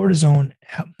 Fludrocortisone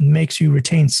makes you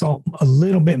retain salt a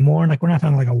little bit more. Like we're not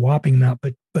talking like a whopping amount,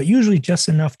 but usually just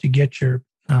enough to get your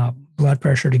blood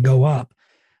pressure to go up.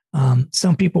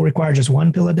 Some people require just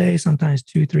 1 pill a day, sometimes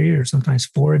 2, 3, or sometimes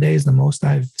 4 a day is the most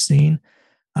I've seen.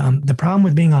 The problem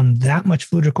with being on that much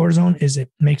fludrocortisone is it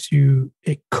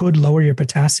could lower your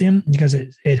potassium because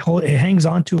it hangs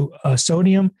onto a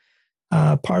sodium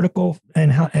particle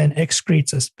and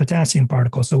excretes a potassium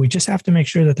particle. So we just have to make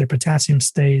sure that their potassium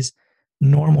stays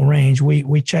normal range.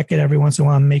 We check it every once in a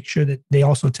while and make sure that they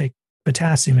also take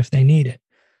potassium if they need it.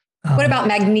 What about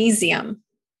magnesium?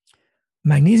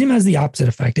 Magnesium has the opposite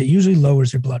effect. It usually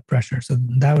lowers your blood pressure. So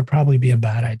that would probably be a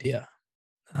bad idea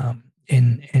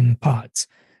in POTS.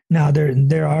 Now,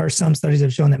 there are some studies that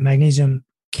have shown that magnesium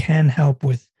can help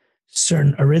with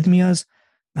certain arrhythmias.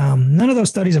 None of those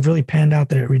studies have really panned out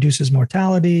that it reduces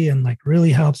mortality and like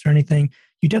really helps or anything.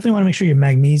 You definitely want to make sure your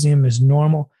magnesium is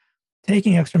normal.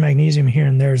 Taking extra magnesium here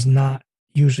and there is not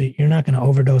usually, you're not going to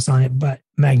overdose on it, but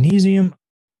magnesium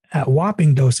at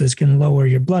whopping doses can lower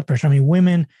your blood pressure. I mean,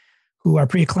 women who are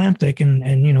preeclamptic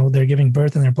and they're giving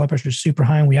birth and their blood pressure is super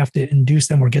high and we have to induce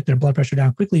them or get their blood pressure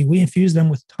down quickly, we infuse them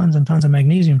with tons and tons of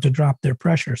magnesium to drop their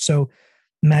pressure. So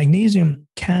magnesium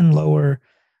can lower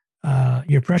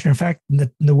your pressure. In fact,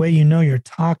 the way you're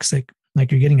toxic,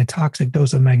 like you're getting a toxic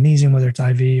dose of magnesium, whether it's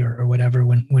IV or whatever,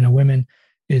 when a woman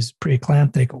is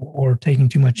preeclamptic or taking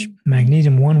too much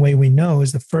magnesium, one way we know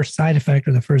is the first side effect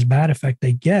or the first bad effect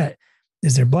they get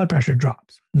is their blood pressure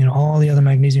drops. All the other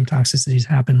magnesium toxicities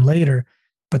happen later,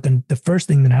 but then the first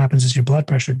thing that happens is your blood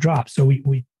pressure drops. So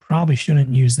we probably shouldn't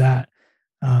use that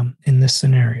in this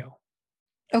scenario.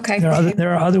 Okay.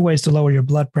 There are other ways to lower your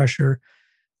blood pressure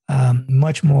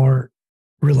much more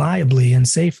reliably and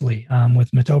safely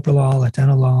with metoprolol,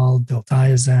 atenolol,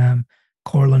 diltiazem,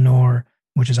 Corlinor,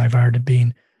 which is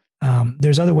ivaridine.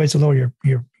 There's other ways to lower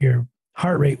your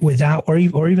heart rate without, or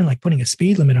even like putting a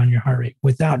speed limit on your heart rate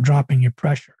without dropping your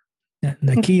pressure.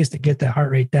 The key is to get that heart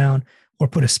rate down or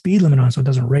put a speed limit on so it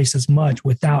doesn't race as much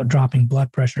without dropping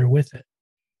blood pressure with it.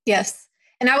 Yes.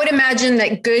 And I would imagine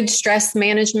that good stress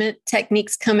management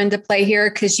techniques come into play here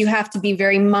because you have to be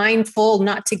very mindful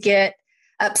not to get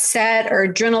upset or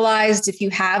adrenalized if you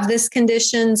have this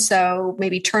condition. So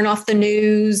maybe turn off the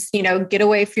news, get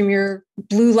away from your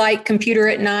blue light computer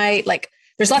at night. Like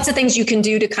there's lots of things you can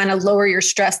do to kind of lower your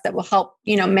stress that will help,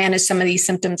 manage some of these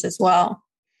symptoms as well.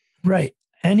 Right.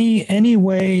 Any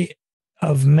way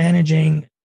of managing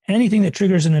anything that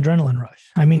triggers an adrenaline rush.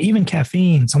 I mean, even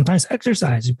caffeine, sometimes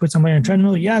exercise. You put somebody on a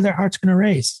treadmill, their heart's going to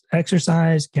race.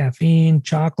 Exercise, caffeine,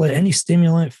 chocolate, any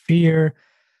stimulant, fear,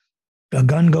 a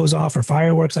gun goes off or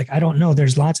fireworks. Like, I don't know.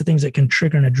 There's lots of things that can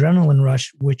trigger an adrenaline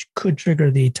rush, which could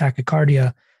trigger the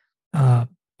tachycardia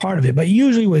part of it. But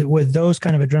usually with those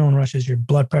kind of adrenaline rushes, your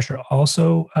blood pressure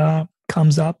also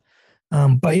comes up.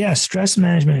 But yeah, stress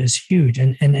management is huge.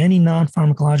 And any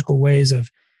non-pharmacological ways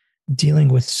of dealing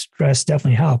with stress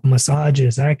definitely help.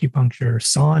 Massages, acupuncture,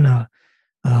 sauna,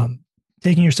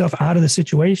 taking yourself out of the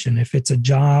situation. If it's a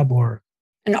job or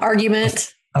an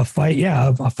argument, a fight.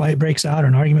 Yeah. A fight breaks out or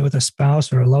an argument with a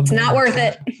spouse or a loved one. It's not worth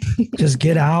it. Just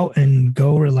get out and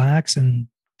go relax and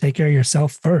take care of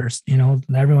yourself first.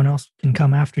 Everyone else can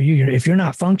come after you. If you're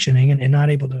not functioning and not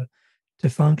able to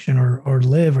function or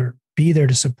live or be there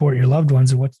to support your loved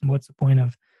ones, what's the point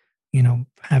of,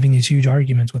 having these huge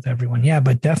arguments with everyone? Yeah,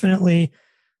 but definitely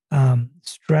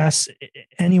stress,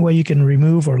 any way you can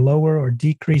remove or lower or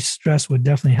decrease stress would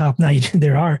definitely help. Now,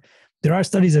 there are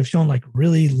studies that have shown like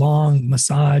really long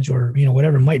massage or,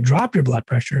 whatever might drop your blood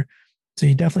pressure. So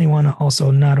you definitely want to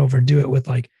also not overdo it with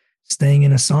like staying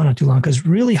in a sauna too long, because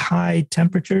really high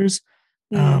temperatures,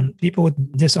 people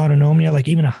with dysautonomia, like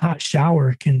even a hot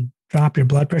shower can drop your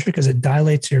blood pressure because it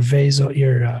dilates your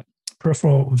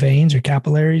peripheral veins or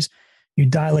capillaries. You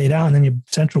dilate out and then your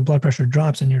central blood pressure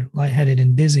drops and you're lightheaded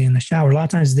and dizzy in the shower. A lot of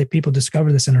times people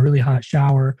discover this in a really hot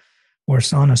shower or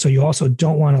sauna. So you also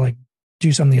don't want to like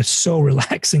do something that's so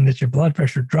relaxing that your blood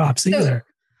pressure drops either.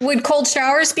 So would cold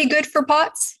showers be good for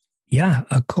POTS? Yeah,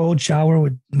 a cold shower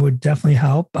would definitely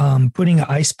help. Putting an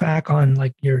ice pack on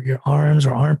like your arms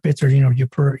or armpits or, your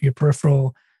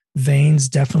peripheral veins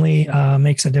definitely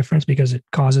makes a difference because it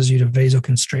causes you to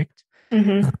vasoconstrict.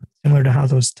 Similar to how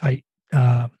those tight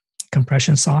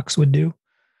compression socks would do.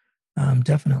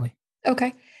 Definitely.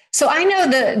 Okay. So I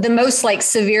know the most like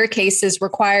severe cases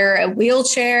require a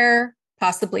wheelchair,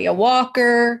 possibly a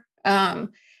walker.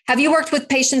 Have you worked with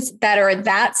patients that are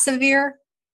that severe?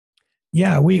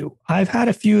 Yeah, I've had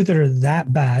a few that are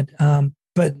that bad,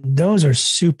 but those are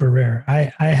super rare.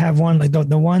 I have one like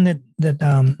the one that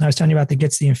I was telling you about that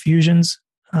gets the infusions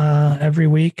every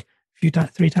week,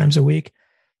 3 times a week.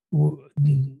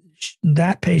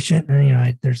 That patient,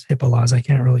 and there's HIPAA laws, I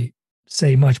can't really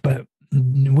say much, but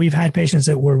we've had patients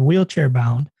that were wheelchair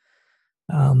bound.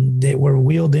 They were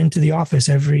wheeled into the office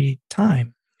every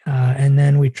time. And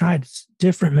then we tried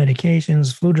different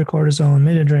medications, fludrocortisone,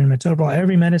 midodrine, metoprolol.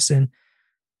 Every medicine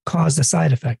caused a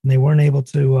side effect, and they weren't able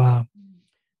to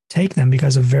take them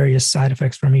because of various side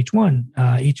effects from each one.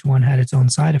 Each one had its own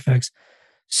side effects.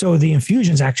 So the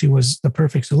infusions actually was the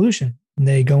perfect solution.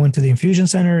 They go into the infusion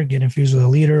center, get infused with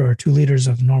 1 liter or 2 liters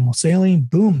of normal saline.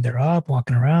 Boom, they're up,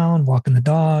 walking around, walking the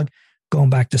dog, going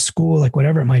back to school, like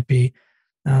whatever it might be.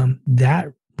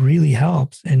 That really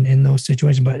helps in those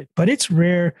situations. But it's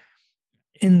rare.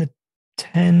 In the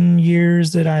 10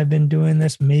 years that I've been doing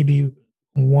this, maybe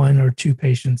 1 or 2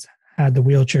 patients had the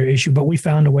wheelchair issue, but we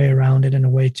found a way around it and a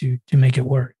way to make it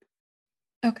work.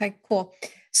 Okay, cool.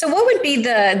 So what would be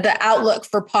the outlook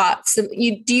for POTS?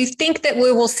 Do you think that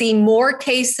we will see more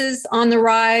cases on the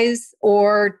rise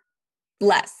or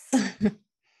less?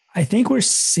 I think we're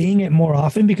seeing it more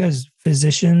often because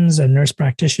physicians and nurse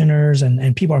practitioners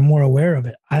and people are more aware of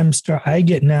it. I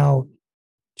get now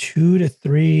 2 to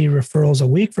 3 referrals a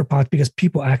week for POTS because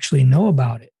people actually know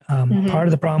about it. Part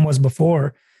of the problem was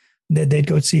before that they'd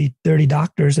go see 30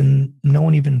 doctors and no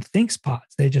one even thinks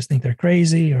POTS. They just think they're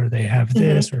crazy or they have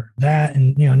this or that.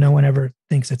 And, no one ever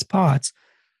thinks it's POTS.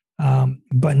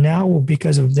 But now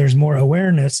because there's more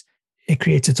awareness, it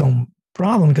creates its own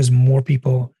problem because more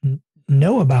people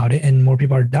know about it and more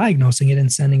people are diagnosing it and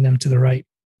sending them to the right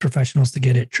professionals to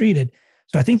get it treated.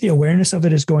 So I think the awareness of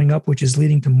it is going up, which is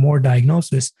leading to more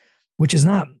diagnosis, which is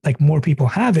not like more people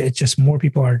have it. It's just more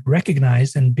people are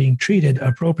recognized and being treated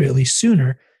appropriately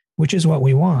sooner, which is what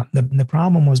we want. The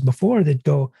problem was before they'd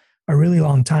go a really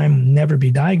long time, never be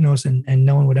diagnosed, and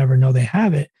no one would ever know they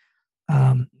have it.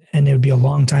 And it would be a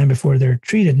long time before they're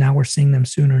treated. Now we're seeing them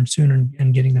sooner and sooner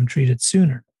and getting them treated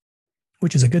sooner,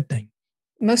 which is a good thing.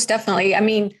 Most definitely. I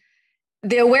mean,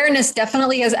 the awareness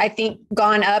definitely has, I think,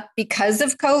 gone up because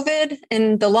of COVID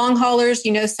and the long haulers,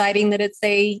 citing that it's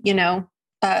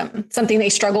something they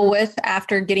struggle with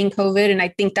after getting COVID. And I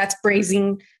think that's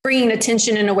bringing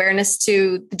attention and awareness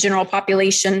to the general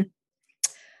population.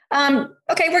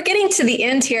 Okay, we're getting to the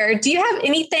end here. Do you have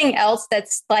anything else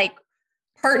that's like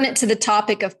pertinent to the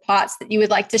topic of POTS that you would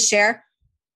like to share?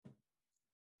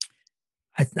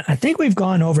 I think we've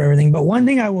gone over everything, but one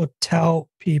thing I will tell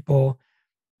people,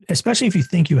 especially if you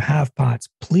think you have POTS,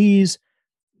 please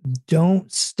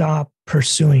don't stop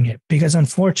pursuing it, because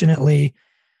unfortunately,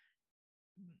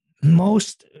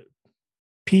 most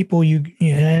people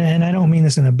and I don't mean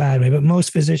this in a bad way, but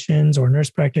most physicians or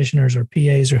nurse practitioners or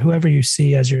PAs or whoever you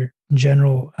see as your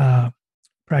general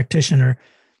practitioner,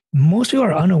 most people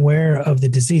are unaware of the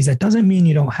disease. That doesn't mean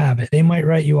you don't have it. They might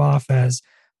write you off as,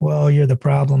 well, you're the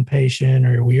problem patient,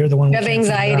 or you're the one you have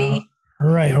anxiety,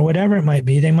 right, or whatever it might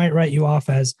be. They might write you off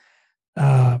as,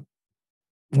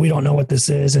 we don't know what this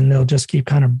is, and they'll just keep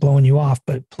kind of blowing you off.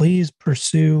 But please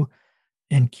pursue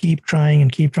and keep trying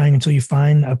until you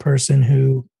find a person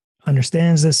who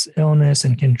understands this illness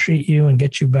and can treat you and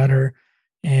get you better.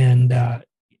 And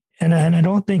I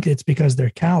don't think it's because they're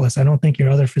callous. I don't think your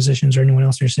other physicians or anyone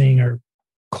else you're seeing are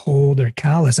cold or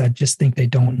callous. I just think they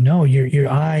don't know.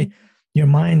 Your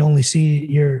mind only see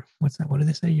what do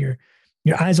they say?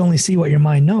 Your eyes only see what your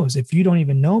mind knows. If you don't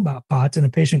even know about POTS and a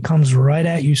patient comes right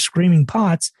at you screaming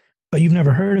POTS, but you've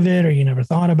never heard of it, or you never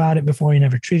thought about it before, you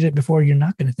never treated it before, you're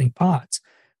not going to think POTS.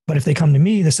 But if they come to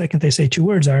me, the second they say 2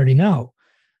 words, I already know.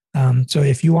 So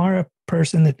if you are a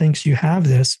person that thinks you have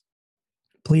this,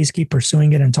 please keep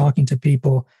pursuing it and talking to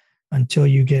people until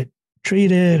you get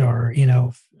treated or,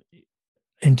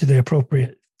 into the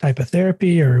appropriate type of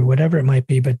therapy or whatever it might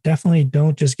be. But definitely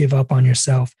don't just give up on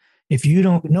yourself. If you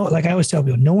don't know, like I always tell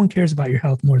people, no one cares about your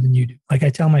health more than you do. Like I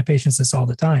tell my patients this all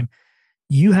the time.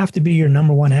 You have to be your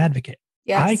number one advocate.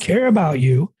 Yes. I care about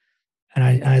you, and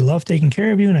I love taking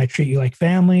care of you, and I treat you like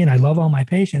family, and I love all my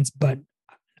patients, but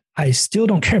I still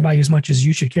don't care about you as much as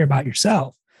you should care about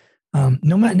yourself.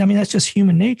 That's just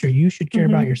human nature. You should care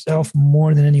about yourself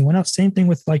more than anyone else. Same thing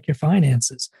with like your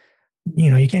finances.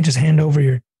 You can't just hand over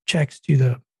your checks to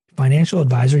the financial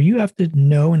advisor. You have to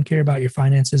know and care about your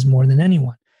finances more than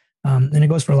anyone. And it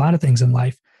goes for a lot of things in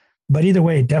life. But either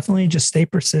way, definitely just stay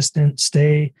persistent,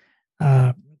 stay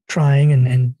trying,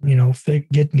 and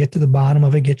get to the bottom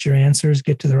of it, get your answers,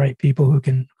 get to the right people who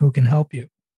can help you.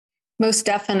 Most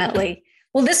definitely.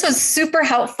 Well, this was super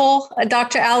helpful,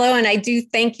 Dr. Alo, and I do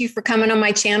thank you for coming on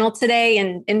my channel today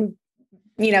and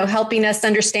helping us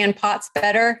understand POTS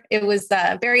better. It was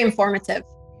very informative.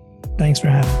 Thanks for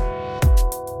having me.